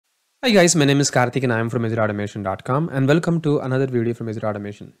Hi guys, my name is Karthik and I am from ExecuteAutomation.com and welcome to another video from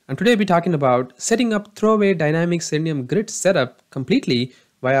ExecuteAutomation. And today we'll be talking about setting up throwaway dynamic Selenium Grid setup completely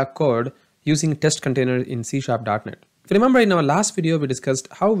via code using TestContainer in C#.NET. If you remember, in our last video we discussed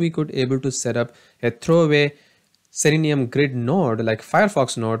how we could able to set up a throwaway Selenium Grid node like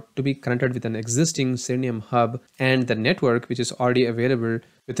Firefox node to be connected with an existing Selenium Hub and the network which is already available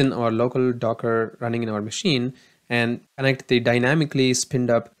within our local Docker running in our machine, and connect the dynamically spinned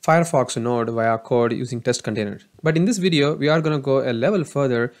up Firefox node via code using TestContainer. But in this video, we are going to go a level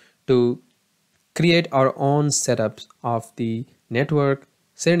further to create our own setups of the network,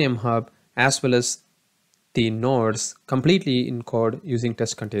 Selenium Hub, as well as the nodes completely in code using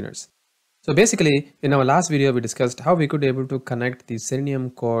TestContainers. So basically, in our last video, we discussed how we could be able to connect the Selenium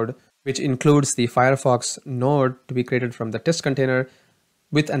code, which includes the Firefox node to be created from the TestContainer,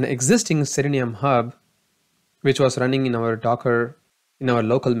 with an existing Selenium Hub which was running in our Docker in our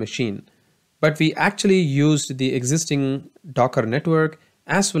local machine. But we actually used the existing Docker network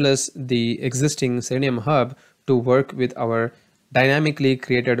as well as the existing Selenium Hub to work with our dynamically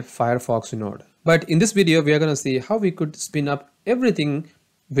created Firefox node. But in this video, we are going to see how we could spin up everything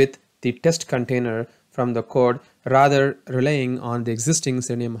with the TestContainer from the code, rather relying on the existing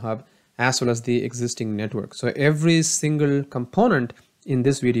Selenium Hub as well as the existing network. So every single component in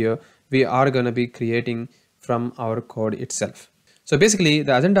this video, we are going to be creating from our code itself. So basically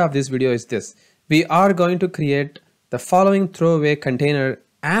the agenda of this video is this: we are going to create the following throwaway container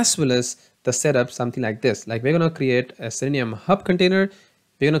as well as the setup, something like this. Like we're going to create a Selenium Hub container,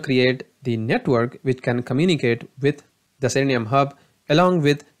 we're going to create the network which can communicate with the Selenium Hub along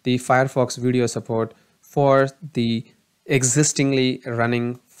with the Firefox video support for the existingly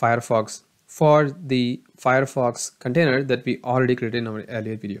running Firefox for the Firefox container that we already created in our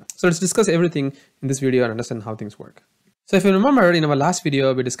earlier video. So let's discuss everything in this video and understand how things work. So if you remember, in our last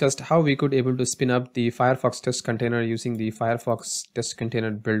video, we discussed how we could able to spin up the Firefox test container using the Firefox test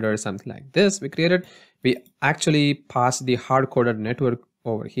container builder, something like this. We actually passed the hard-coded network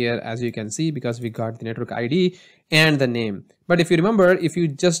over here, as you can see, because we got the network ID and the name. But if you remember, if you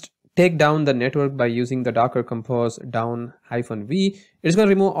just take down the network by using the docker compose down-v, it's going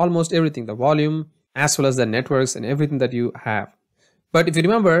to remove almost everything, the volume as well as the networks and everything that you have. But if you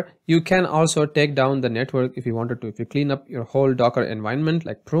remember, you can also take down the network if you wanted to. If you clean up your whole Docker environment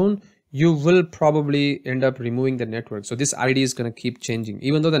like prune, you will probably end up removing the network. So this ID is going to keep changing,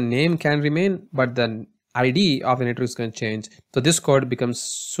 even though the name can remain, but the ID of the network is going to change. So this code becomes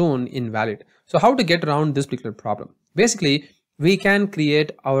soon invalid. So how to get around this particular problem? Basically, we can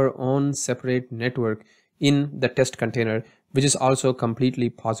create our own separate network in the test container, which is also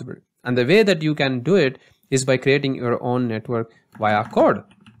completely possible. And the way that you can do it is by creating your own network via code.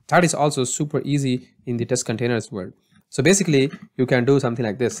 That is also super easy in the test containers world. So basically, you can do something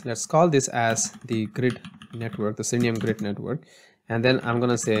like this. Let's call this as the grid network, the Selenium Grid network. And then I'm going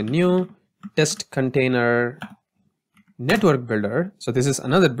to say new test container network builder. So this is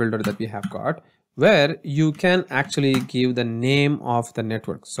another builder that we have got, where you can actually give the name of the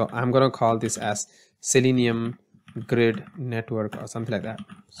network. So I'm going to call this as Selenium Grid network or something like that.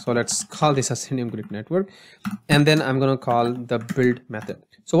 So let's call this a Selenium Grid network, and then I'm going to call the build method.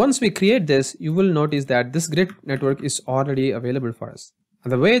 So once we create this, you will notice that this grid network is already available for us.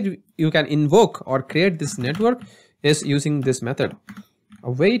 And the way you can invoke or create this network is using this method,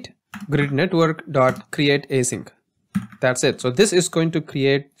 await grid network dot create async. That's it. So this is going to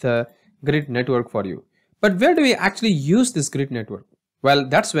create the grid network for you. But where do we actually use this grid network? Well,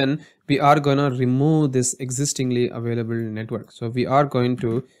 that's when we are going to remove this existingly available network. So we are going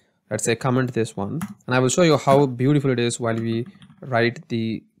to, let's say, comment this one, and I will show you how beautiful it is while we write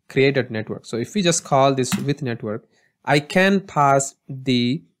the created network. So if we just call this with network, I can pass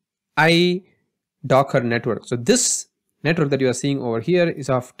the iDocker network. So this network that you are seeing over here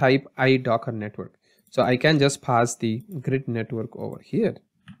is of type iDocker network. So I can just pass the grid network over here,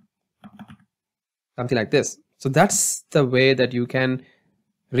 something like this. So that's the way that you can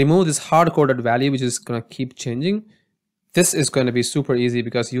remove this hard-coded value, which is going to keep changing. This is going to be super easy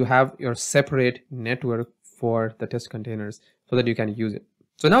because you have your separate network for the test containers so that you can use it.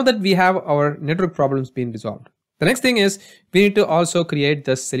 So now that we have our network problems being resolved, the next thing is we need to also create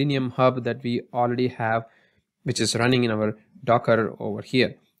the Selenium Hub that we already have, which is running in our Docker over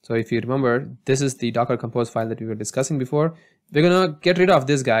here. So if you remember, this is the Docker compose file that we were discussing before. We're going to get rid of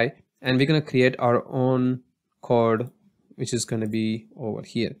this guy and we're going to create our own code, which is going to be over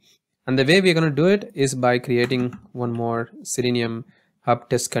here. And the way we're going to do it is by creating one more Selenium Hub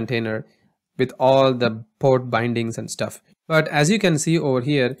test container with all the port bindings and stuff. But as you can see over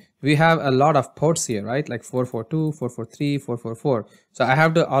here, we have a lot of ports here, right? Like 442, 443, 444. So I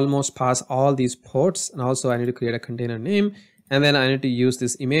have to almost pass all these ports, and also I need to create a container name, and then I need to use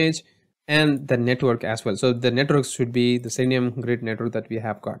this image and the network as well. So the network should be the Selenium Grid network that we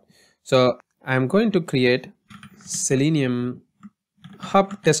have got. So I'm going to create Selenium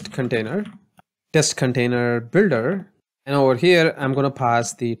Hub test container builder, and over here I'm going to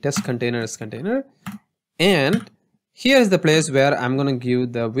pass the test containers container, and here is the place where I'm going to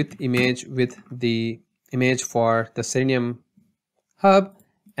give the with image with the image for the Selenium Hub,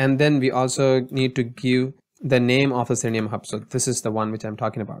 and then we also need to give the name of the Selenium Hub. So this is the one which I'm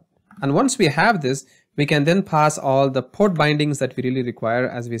talking about. And once we have this, we can then pass all the port bindings that we really require,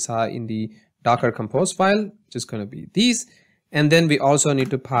 as we saw in the Docker compose file, which is going to be these. And then we also need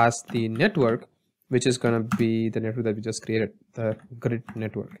to pass the network, which is going to be the network that we just created, the grid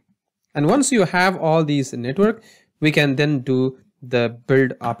network. And once you have all these network, we can then do the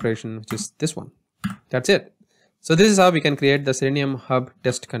build operation, which is this one. That's it. So this is how we can create the Selenium Hub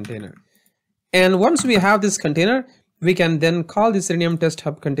test container. And once we have this container, we can then call the Selenium test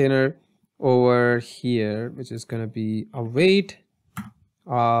hub container over here, which is going to be await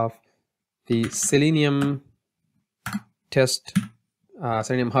of the Selenium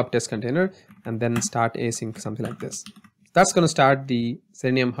Hub test container, and then start async, something like this. That's going to start the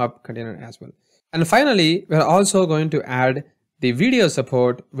Selenium Hub container as well. And finally, we're also going to add the video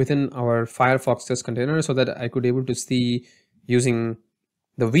support within our Firefox test container, so that I could able to see using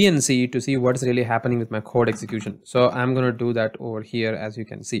the VNC to see what's really happening with my code execution. So I'm going to do that over here, as you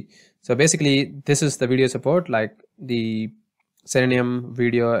can see. So basically, this is the video support, like the Selenium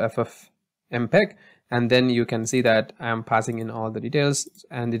video FFmpeg, and then you can see that I'm passing in all the details,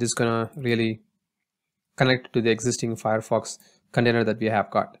 and it is going to really connect to the existing Firefox container that we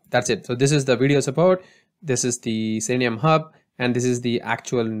have got. That's it. So this is the video support, this is the Selenium Hub, and this is the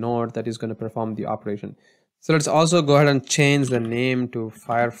actual node that is going to perform the operation. So let's also go ahead and change the name to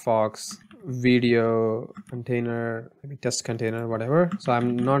Firefox video container, maybe test container, whatever. So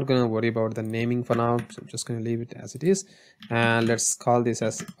I'm not going to worry about the naming for now, so I'm just going to leave it as it is. And let's call this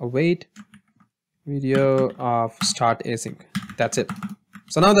as await video of start async. That's it.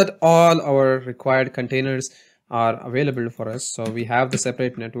 So now that all our required containers are available for us, so we have the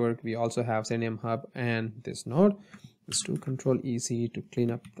separate network, we also have Selenium Hub and this node. Let's do Control-EC to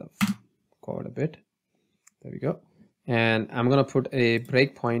clean up the code a bit. There we go. And I'm going to put a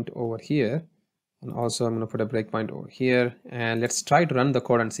breakpoint over here, and also I'm going to put a breakpoint over here, and let's try to run the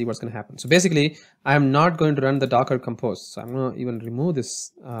code and see what's going to happen. So basically, I'm not going to run the Docker compose, so I'm going to even remove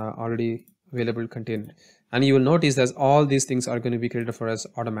this already available container, and you will notice that all these things are going to be created for us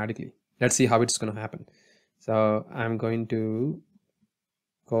automatically. Let's see how it's going to happen. So I'm going to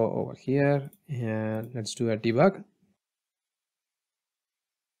go over here and let's do a debug.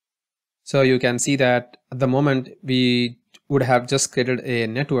 So you can see that at the moment we would have just created a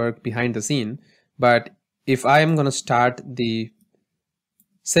network behind the scene, but if I am going to start the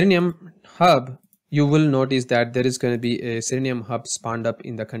Selenium Hub, you will notice that there is going to be a Selenium Hub spawned up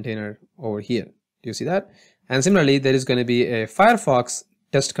in the container over here. Do you see that? And similarly, there is going to be a Firefox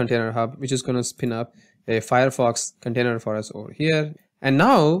test container hub, which is going to spin up a Firefox container for us over here. And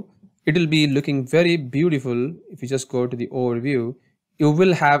now it will be looking very beautiful. If you just go to the overview, you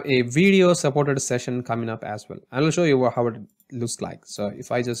will have a video supported session coming up as well. I will show you how it looks like. So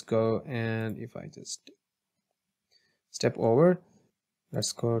if I just go and if I just step over,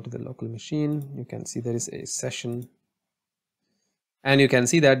 let's go to the local machine. You can see there is a session, and you can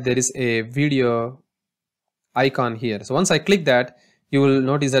see that there is a video icon here. So once I click that, you will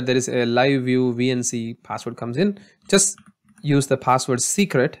notice that there is a live view VNC password comes in. Just use the password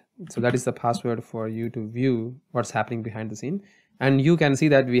secret. So that is the password for you to view what's happening behind the scene. And you can see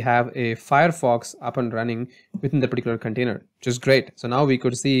that we have a Firefox up and running within the particular container, which is great. So now we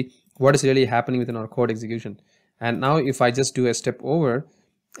could see what is really happening within our code execution. And now if I just do a step over,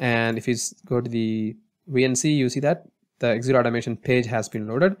 and if you go to the VNC, you see that the ExecuteAutomation page has been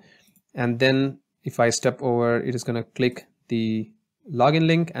loaded. And then if I step over, it is going to click the login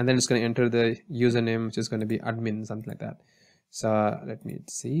link, and then it's going to enter the username, which is going to be admin, something like that. So let me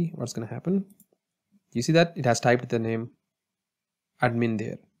see what's going to happen. You see that it has typed the name admin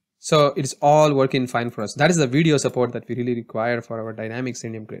there. So it's all working fine for us. That is the video support that we really require for our dynamic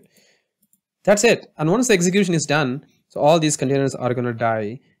Selenium Grid. That's it. And once the execution is done, so all these containers are going to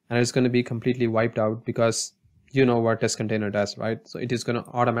die, and it's going to be completely wiped out, because you know what test container does, right? So it is going to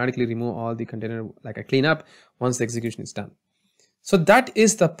automatically remove all the container, like a cleanup, once the execution is done. So that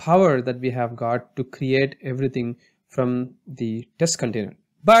is the power that we have got to create everything from the test container.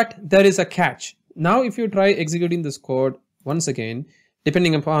 But there is a catch. Now if you try executing this code once again,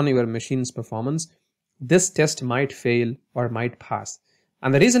 depending upon your machine's performance, this test might fail or might pass.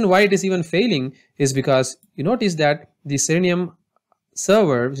 And the reason why it is even failing is because you notice that the Selenium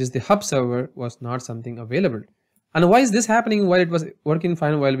server, which is the hub server, was not something available. And why is this happening while it was working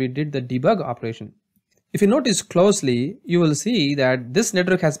fine while we did the debug operation? If you notice closely, you will see that this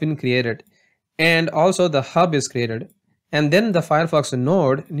network has been created and also the hub is created, and then the Firefox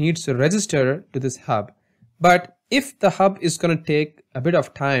node needs to register to this hub. But if the hub is going to take a bit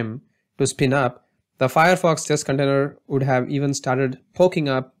of time to spin up, the Firefox test container would have even started poking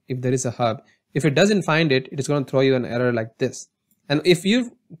up if there is a hub. If it doesn't find it, it is going to throw you an error like this. And if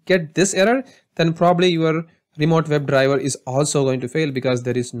you get this error, then probably your remote web driver is also going to fail because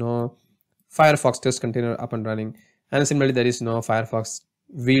there is no Firefox test container up and running. And similarly, there is no Firefox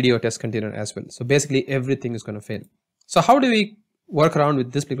video test container as well. So basically everything is going to fail. So how do we work around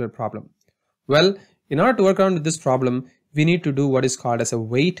with this particular problem? Well, in order to work around with this problem, we need to do what is called as a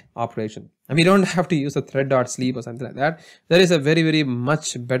wait operation. And we don't have to use a thread.sleep or something like that. There is a very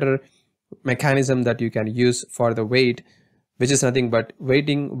much better mechanism that you can use for the wait, which is nothing but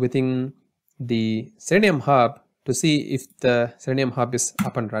waiting within the Selenium Hub to see if the Selenium Hub is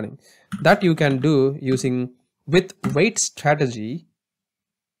up and running. That you can do using with wait strategy.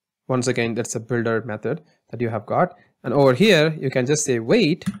 Once again, that's a builder method that you have got. And over here, you can just say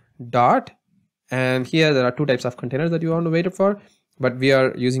wait dot. And here there are two types of containers that you want to wait for, but we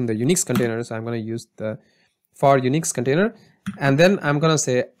are using the Unix container. So I'm going to use the for Unix container. And then I'm going to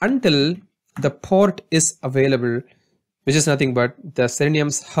say until the port is available, which is nothing but the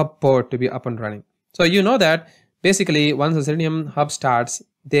Selenium's hub port to be up and running. So you know that basically once the Selenium hub starts,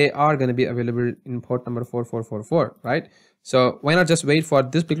 they are going to be available in port number 4444, right? So why not just wait for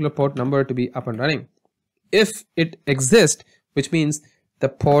this particular port number to be up and running? If it exists, which means the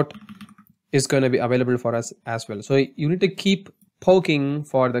port is going to be available for us as well. So you need to keep poking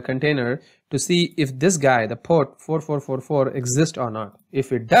for the container to see if this guy, the port 4444, exists or not.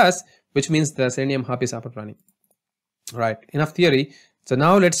 If it does, which means the Selenium hub is up and running. Right, enough theory. So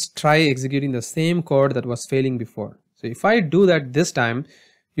now let's try executing the same code that was failing before. So if I do that this time,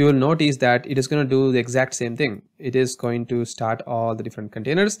 you will notice that it is going to do the exact same thing. It is going to start all the different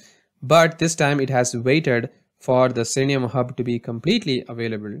containers, but this time it has waited for the Selenium hub to be completely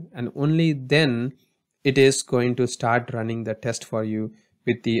available, and only then it is going to start running the test for you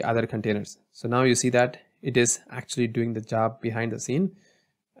with the other containers. So now you see that it is actually doing the job behind the scene.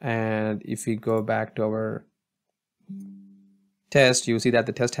 And if we go back to our test, you see that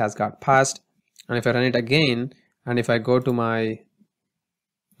the test has got passed. And if I run it again, and if I go to my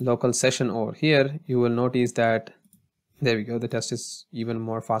local session over here, you will notice that there we go, the test is even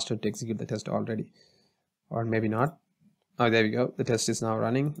more faster to execute the test already, or maybe not. Oh, there we go, the test is now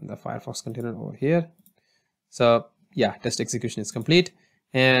running in the Firefox container over here. So yeah, test execution is complete,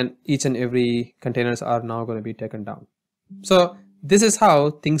 and each and every containers are now going to be taken down. So this is how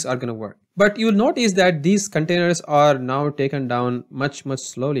things are going to work. But you will notice that these containers are now taken down much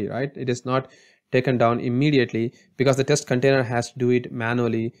slowly, right? It is not taken down immediately because the test container has to do it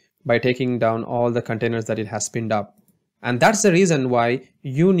manually by taking down all the containers that it has spinned up. And that's the reason why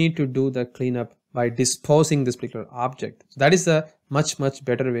you need to do the cleanup by disposing this particular object. So that is a much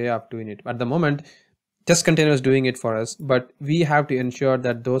better way of doing it. At the moment, test container is doing it for us, but we have to ensure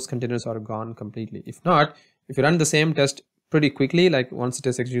that those containers are gone completely. If not, if you run the same test pretty quickly, like once the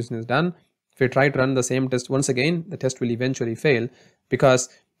test execution is done, if you try to run the same test once again, the test will eventually fail because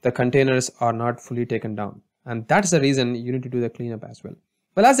the containers are not fully taken down. And that's the reason you need to do the cleanup as well.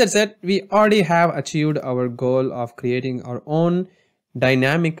 Well, as I said, we already have achieved our goal of creating our own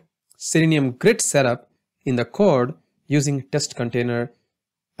dynamic Selenium Grid setup in the code using test container,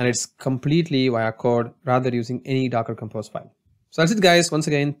 and it's completely via code rather using any Docker Compose file. So that's it guys. Once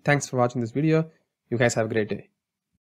again, thanks for watching this video. You guys have a great day.